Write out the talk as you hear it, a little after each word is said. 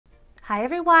Hi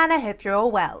everyone, I hope you're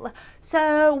all well.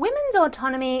 So, women's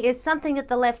autonomy is something that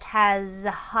the left has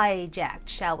hijacked,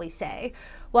 shall we say.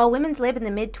 While women's lib in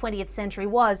the mid-20th century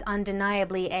was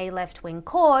undeniably a left-wing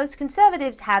cause,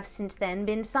 conservatives have since then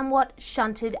been somewhat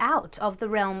shunted out of the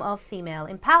realm of female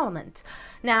empowerment.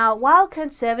 Now, while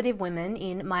conservative women,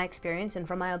 in my experience and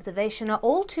from my observation, are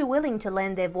all too willing to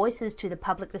lend their voices to the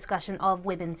public discussion of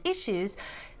women's issues,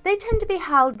 they tend to be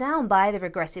howled down by the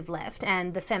regressive left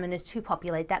and the feminists who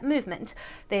populate that movement.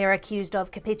 They are accused of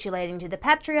capitulating to the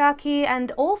patriarchy and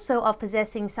also of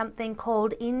possessing something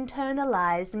called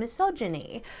internalized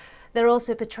misogyny. They're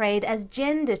also portrayed as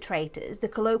gender traitors, the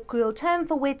colloquial term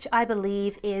for which I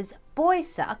believe is boy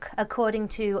suck, according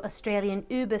to Australian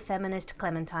uber-feminist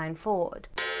Clementine Ford.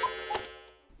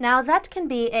 Now, that can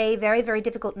be a very, very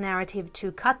difficult narrative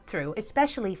to cut through,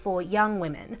 especially for young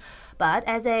women. But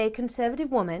as a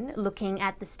conservative woman looking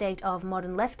at the state of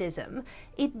modern leftism,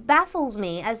 it baffles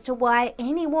me as to why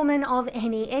any woman of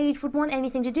any age would want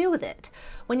anything to do with it.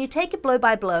 When you take it blow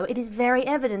by blow, it is very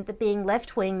evident that being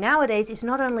left-wing nowadays is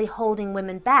not only holding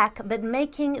women back, but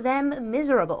making them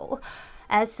miserable.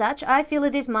 As such, I feel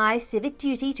it is my civic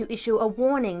duty to issue a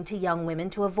warning to young women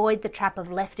to avoid the trap of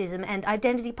leftism and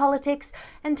identity politics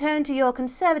and turn to your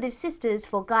conservative sisters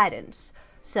for guidance.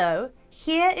 So,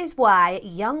 here is why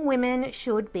young women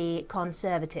should be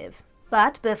conservative.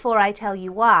 But before I tell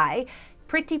you why,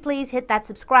 pretty please hit that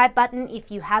subscribe button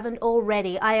if you haven't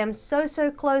already. I am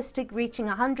so close to reaching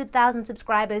 100,000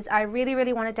 subscribers. I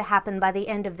really want it to happen by the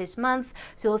end of this month.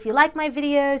 So if you like my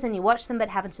videos and you watch them but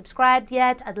haven't subscribed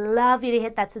yet, I'd love you to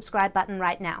hit that subscribe button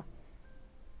right now.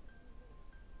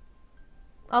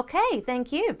 Okay,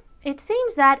 thank you. It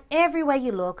seems that everywhere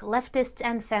you look, leftists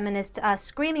and feminists are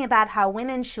screaming about how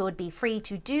women should be free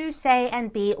to do, say,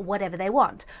 and be whatever they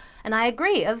want. And I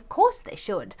agree, of course they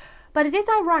should. But it is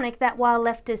ironic that while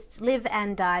leftists live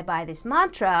and die by this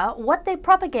mantra, what they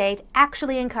propagate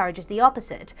actually encourages the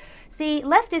opposite. See,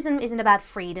 leftism isn't about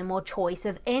freedom or choice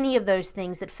of any of those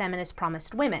things that feminists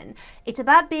promised women. It's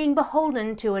about being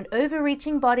beholden to an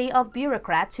overreaching body of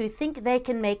bureaucrats who think they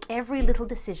can make every little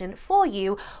decision for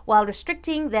you while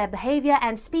restricting their behavior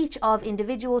and speech of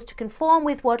individuals to conform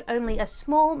with what only a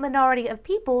small minority of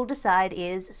people decide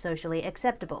is socially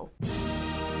acceptable.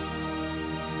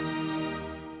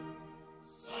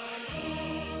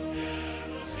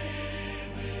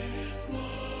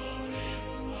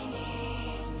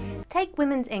 Take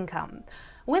women's income.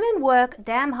 Women work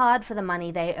damn hard for the money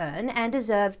they earn and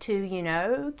deserve to, you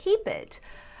know, keep it.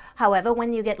 However,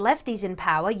 when you get lefties in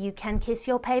power, you can kiss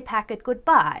your pay packet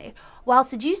goodbye, while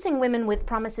seducing women with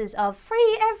promises of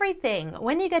free everything.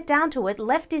 When you get down to it,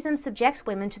 leftism subjects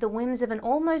women to the whims of an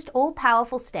almost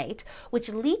all-powerful state, which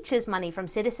leeches money from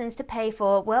citizens to pay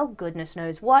for, well, goodness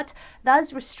knows what,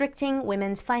 thus restricting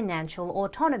women's financial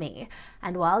autonomy.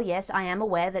 And while, yes, I am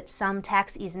aware that some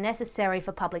tax is necessary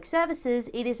for public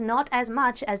services, it is not as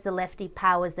much as the lefty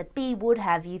powers that be would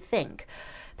have you think.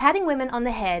 Patting women on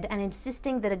the head and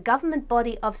insisting that a government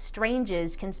body of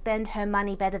strangers can spend her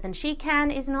money better than she can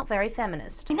is not very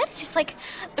feminist. I mean, that's just like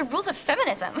the rules of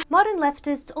feminism. Modern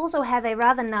leftists also have a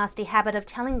rather nasty habit of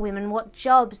telling women what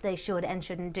jobs they should and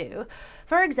shouldn't do.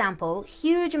 For example,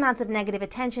 huge amounts of negative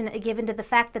attention are given to the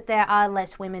fact that there are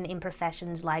less women in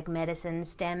professions like medicine,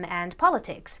 STEM, and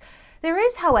politics. There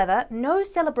is, however, no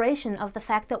celebration of the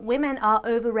fact that women are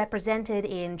overrepresented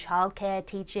in childcare,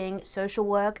 teaching, social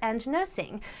work, and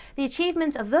nursing. The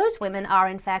achievements of those women are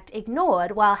in fact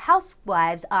ignored, while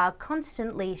housewives are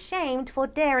constantly shamed for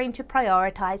daring to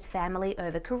prioritize family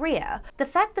over career. The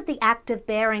fact that the act of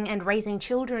bearing and raising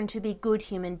children to be good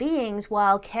human beings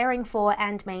while caring for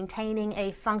and maintaining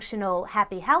a functional,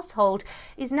 happy household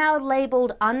is now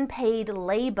labeled unpaid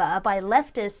labor by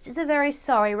leftists is a very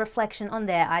sorry reflection on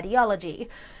their ideology.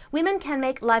 Women can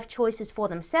make life choices for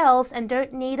themselves and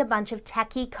don't need a bunch of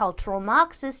tacky cultural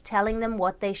Marxists telling them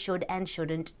what they should and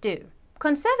shouldn't do.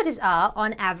 Conservatives are,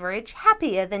 on average,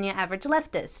 happier than your average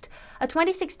leftist. A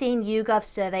 2016 YouGov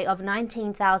survey of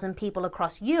 19,000 people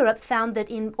across Europe found that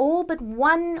in all but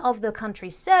one of the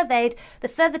countries surveyed, the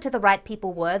further to the right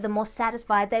people were, the more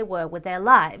satisfied they were with their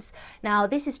lives. Now,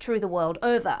 this is true the world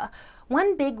over.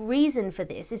 One big reason for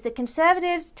this is that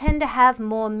conservatives tend to have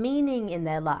more meaning in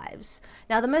their lives.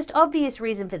 Now, the most obvious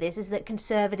reason for this is that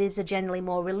conservatives are generally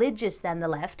more religious than the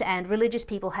left, and religious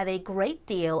people have a great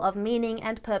deal of meaning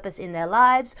and purpose in their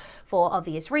lives for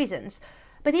obvious reasons.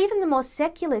 But even the more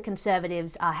secular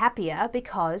conservatives are happier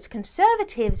because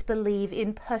conservatives believe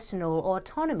in personal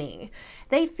autonomy.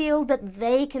 They feel that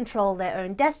they control their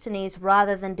own destinies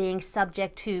rather than being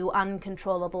subject to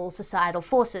uncontrollable societal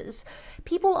forces.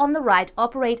 People on the right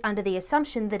operate under the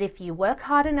assumption that if you work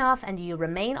hard enough and you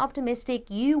remain optimistic,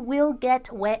 you will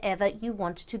get wherever you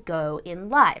want to go in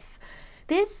life.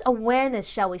 This awareness,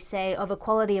 shall we say, of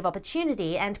equality of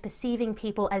opportunity and perceiving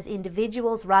people as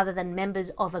individuals rather than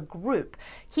members of a group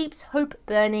keeps hope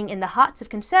burning in the hearts of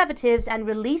conservatives and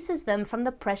releases them from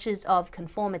the pressures of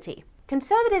conformity.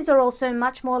 Conservatives are also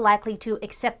much more likely to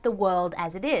accept the world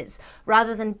as it is,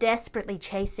 rather than desperately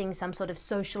chasing some sort of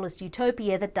socialist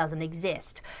utopia that doesn't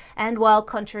exist. And while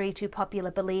contrary to popular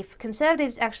belief,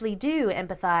 conservatives actually do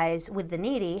empathize with the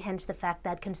needy, hence the fact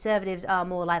that conservatives are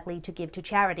more likely to give to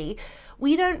charity,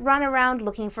 we don't run around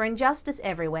looking for injustice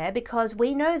everywhere because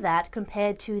we know that,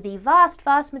 compared to the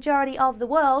vast majority of the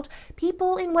world,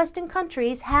 people in Western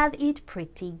countries have it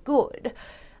pretty good.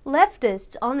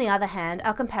 Leftists, on the other hand,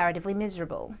 are comparatively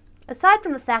miserable. Aside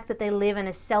from the fact that they live in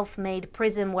a self-made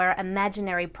prison where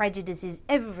imaginary prejudice is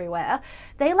everywhere,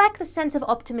 they lack the sense of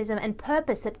optimism and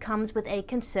purpose that comes with a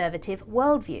conservative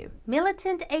worldview.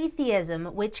 Militant atheism,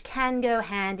 which can go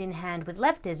hand in hand with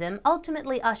leftism,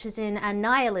 ultimately ushers in a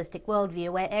nihilistic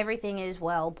worldview where everything is,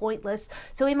 well, pointless,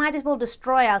 so we might as well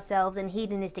destroy ourselves in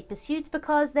hedonistic pursuits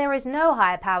because there is no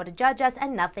higher power to judge us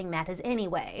and nothing matters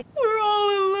anyway. We're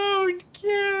all alone,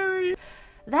 Carrie!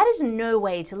 That is no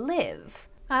way to live.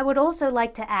 I would also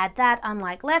like to add that,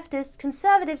 unlike leftists,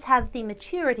 conservatives have the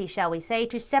maturity, shall we say,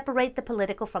 to separate the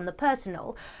political from the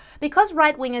personal. Because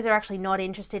right-wingers are actually not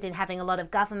interested in having a lot of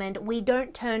government, we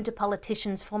don't turn to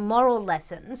politicians for moral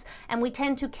lessons, and we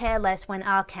tend to care less when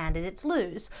our candidates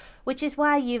lose, which is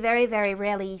why you very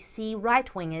rarely see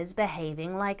right-wingers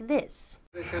behaving like this.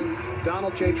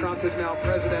 Donald J. Trump is now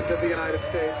President of the United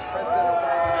States. President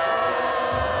Obama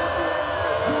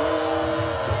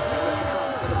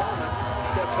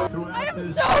I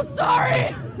am so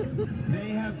sorry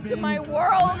to my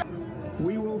world.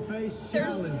 We will face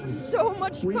challenges. There's so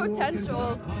much We will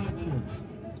potential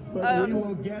but we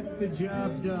will get the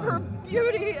job done. for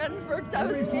beauty and for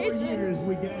Every 4 years devastation.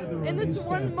 we gather In on this these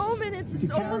one steps moment, it's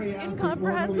to almost carry out the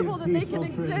incomprehensible that orderly they can and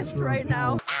peaceful exist transfer of right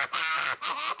now.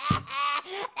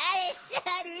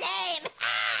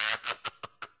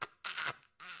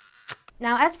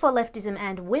 Now, as for leftism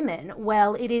and women,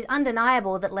 well, it is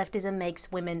undeniable that leftism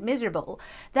makes women miserable.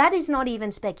 That is not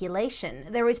even speculation.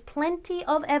 There is plenty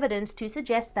of evidence to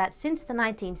suggest that since the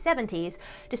 1970s,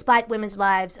 despite women's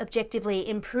lives objectively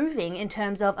improving in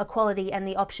terms of equality and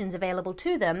the options available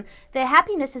to them, their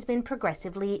happiness has been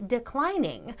progressively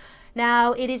declining.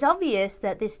 Now, it is obvious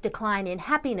that this decline in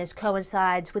happiness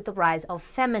coincides with the rise of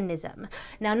feminism.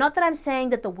 Now, not that I'm saying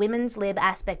that the women's lib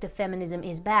aspect of feminism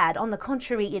is bad. On the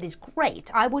contrary, it is great.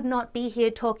 I would not be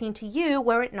here talking to you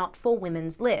were it not for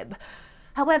women's lib.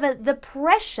 However, the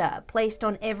pressure placed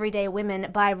on everyday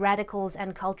women by radicals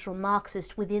and cultural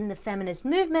Marxists within the feminist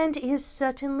movement is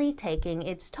certainly taking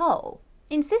its toll.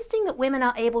 Insisting that women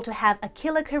are able to have a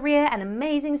killer career, an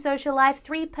amazing social life,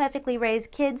 3 perfectly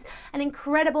raised kids, an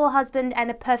incredible husband and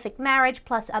a perfect marriage,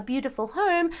 plus a beautiful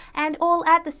home, and all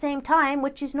at the same time,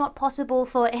 which is not possible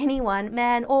for anyone,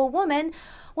 man or woman,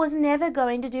 was never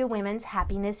going to do women's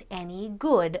happiness any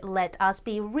good, let us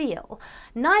be real.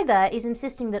 Neither is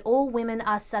insisting that all women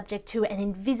are subject to an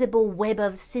invisible web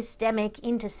of systemic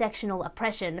intersectional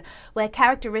oppression, where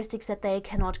characteristics that they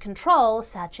cannot control,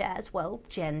 such as, well,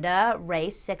 gender,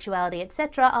 race, sexuality,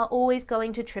 etc., are always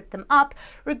going to trip them up,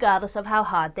 regardless of how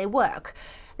hard they work.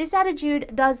 This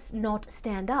attitude does not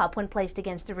stand up when placed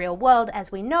against the real world,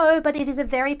 as we know, but it is a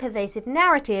very pervasive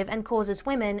narrative and causes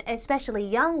women, especially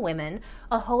young women,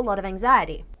 a whole lot of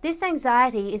anxiety. This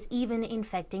anxiety is even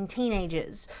infecting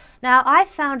teenagers. Now, I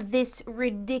found this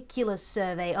ridiculous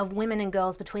survey of women and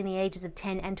girls between the ages of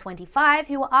 10 and 25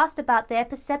 who were asked about their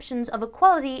perceptions of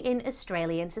equality in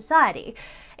Australian society.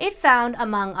 It found,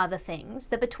 among other things,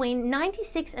 that between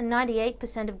 96 and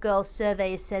 98% of girls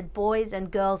surveyed said boys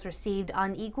and girls received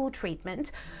unequal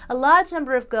treatment. A large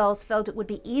number of girls felt it would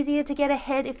be easier to get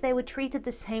ahead if they were treated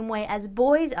the same way as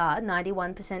boys are,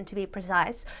 91% to be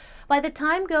precise. By the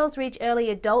time girls reach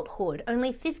early adulthood,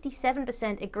 only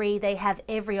 57% agree they have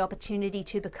every opportunity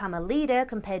to become a leader,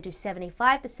 compared to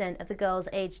 75% of the girls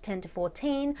aged 10 to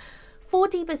 14.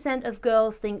 40% of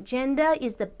girls think gender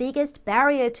is the biggest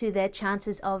barrier to their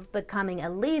chances of becoming a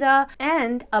leader,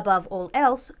 and, above all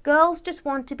else, girls just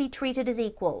want to be treated as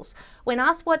equals. When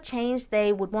asked what change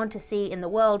they would want to see in the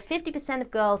world, 50%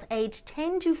 of girls aged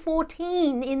 10 to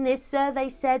 14 in this survey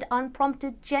said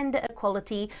unprompted gender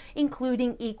equality,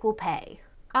 including equal pay.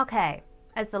 Okay,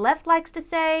 As the left likes to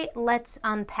say, let's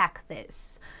unpack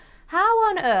this. How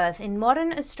on earth in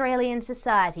modern Australian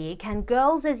society can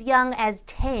girls as young as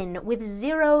 10 with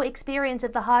zero experience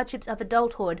of the hardships of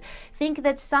adulthood think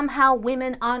that somehow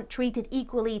women aren't treated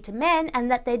equally to men and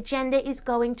that their gender is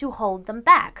going to hold them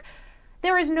back?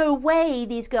 There is no way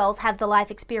these girls have the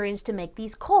life experience to make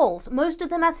these calls. Most of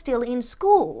them are still in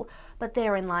school. But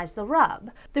therein lies the rub.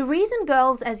 The reason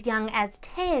girls as young as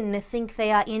 10 think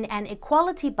they are in an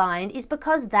equality bind is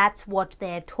because that's what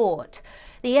they're taught.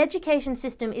 The education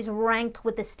system is rank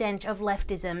with the stench of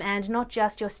leftism, and not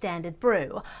just your standard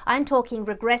brew. I'm talking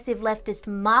regressive leftist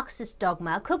Marxist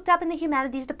dogma cooked up in the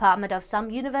humanities department of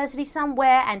some university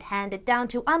somewhere and handed down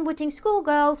to unwitting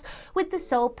schoolgirls with the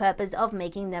sole purpose of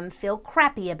making them feel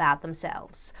crappy about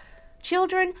themselves.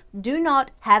 Children do not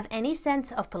have any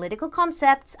sense of political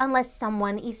concepts unless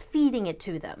someone is feeding it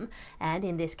to them. And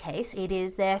in this case, it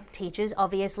is their teachers,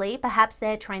 obviously, perhaps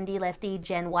their trendy lefty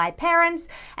Gen Y parents,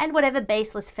 and whatever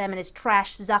baseless feminist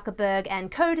trash Zuckerberg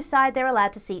and co decide they're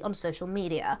allowed to see on social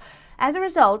media. As a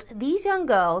result, these young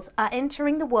girls are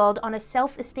entering the world on a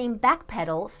self-esteem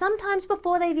backpedal, sometimes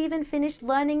before they've even finished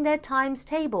learning their times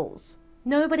tables.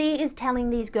 Nobody is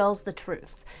telling these girls the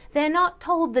truth. They're not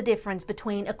told the difference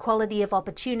between equality of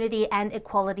opportunity and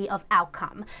equality of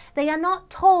outcome. They are not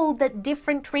told that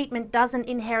different treatment doesn't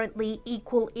inherently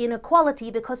equal inequality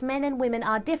because men and women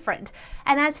are different.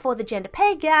 And as for the gender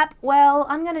pay gap, well,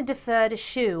 I'm going to defer to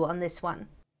Shu on this one.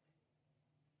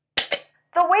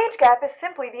 The wage gap is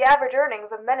simply the average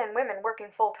earnings of men and women working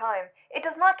full-time. It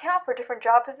does not count for different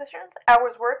job positions,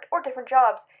 hours worked, or different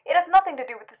jobs. It has nothing to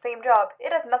do with the same job.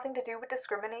 It has nothing to do with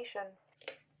discrimination.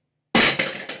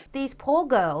 These poor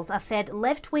girls are fed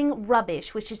left-wing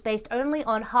rubbish which is based only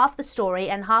on half the story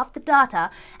and half the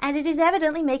data, and it is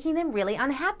evidently making them really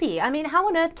unhappy. I mean, how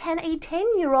on earth can a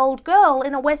 10-year-old girl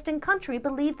in a Western country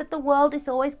believe that the world is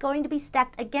always going to be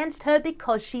stacked against her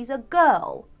because she's a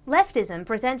girl? Leftism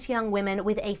presents young women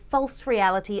with a false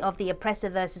reality of the oppressor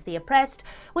versus the oppressed,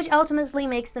 which ultimately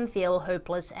makes them feel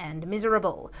hopeless and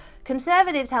miserable.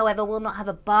 Conservatives, however, will not have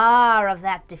a bar of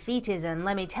that defeatism,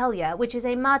 let me tell you, which is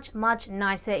a much, much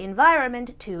nicer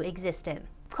environment to exist in.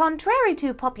 Contrary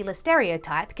to popular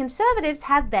stereotype, conservatives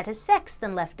have better sex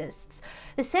than leftists.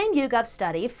 The same YouGov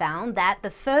study found that the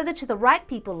further to the right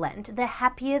people leant, the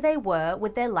happier they were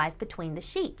with their life between the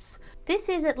sheets. This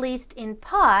is at least in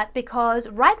part because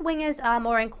right-wingers are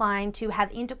more inclined to have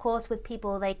intercourse with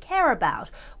people they care about,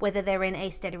 whether they're in a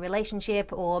steady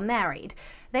relationship or married.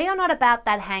 They are not about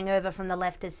that hangover from the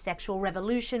leftist sexual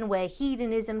revolution where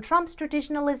hedonism trumps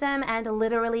traditionalism and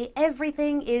literally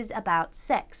everything is about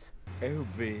sex. Oh,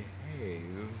 behave.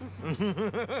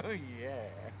 Yeah.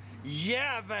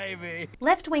 Yeah, baby!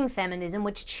 Left-wing feminism,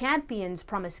 which champions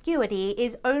promiscuity,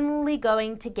 is only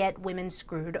going to get women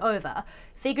screwed over,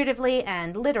 figuratively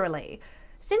and literally.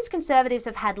 Since conservatives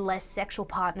have had less sexual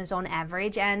partners on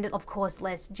average, and of course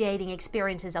less jading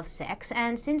experiences of sex,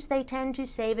 and since they tend to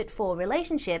save it for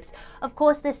relationships, of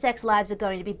course their sex lives are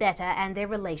going to be better and their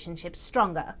relationships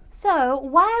stronger. So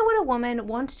why would a woman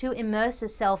want to immerse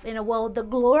herself in a world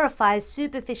that glorifies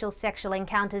superficial sexual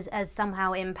encounters as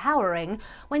somehow empowering,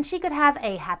 when she could have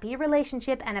a happy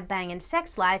relationship and a bangin'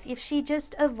 sex life if she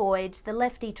just avoids the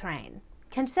lefty train?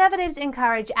 Conservatives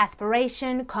encourage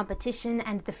aspiration, competition,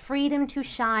 and the freedom to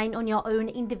shine on your own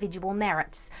individual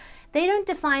merits. They don't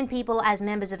define people as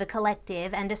members of a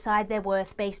collective and decide their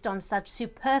worth based on such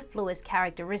superfluous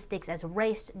characteristics as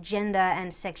race, gender,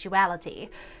 and sexuality.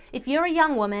 If you're a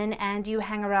young woman and you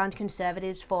hang around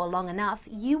conservatives for long enough,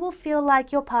 you will feel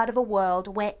like you're part of a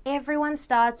world where everyone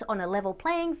starts on a level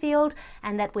playing field,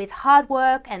 and that with hard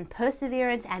work and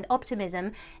perseverance and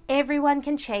optimism, everyone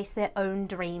can chase their own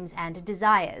dreams and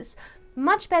desires.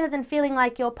 Much better than feeling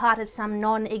like you're part of some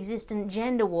non-existent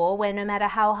gender war where no matter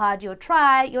how hard you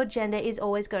try, your gender is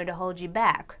always going to hold you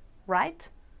back, right?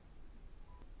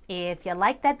 If you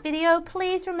liked that video,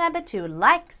 please remember to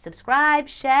like, subscribe,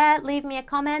 share, leave me a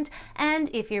comment, and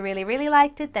if you really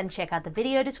liked it, then check out the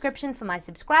video description for my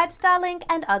subscribe star link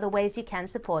and other ways you can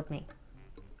support me.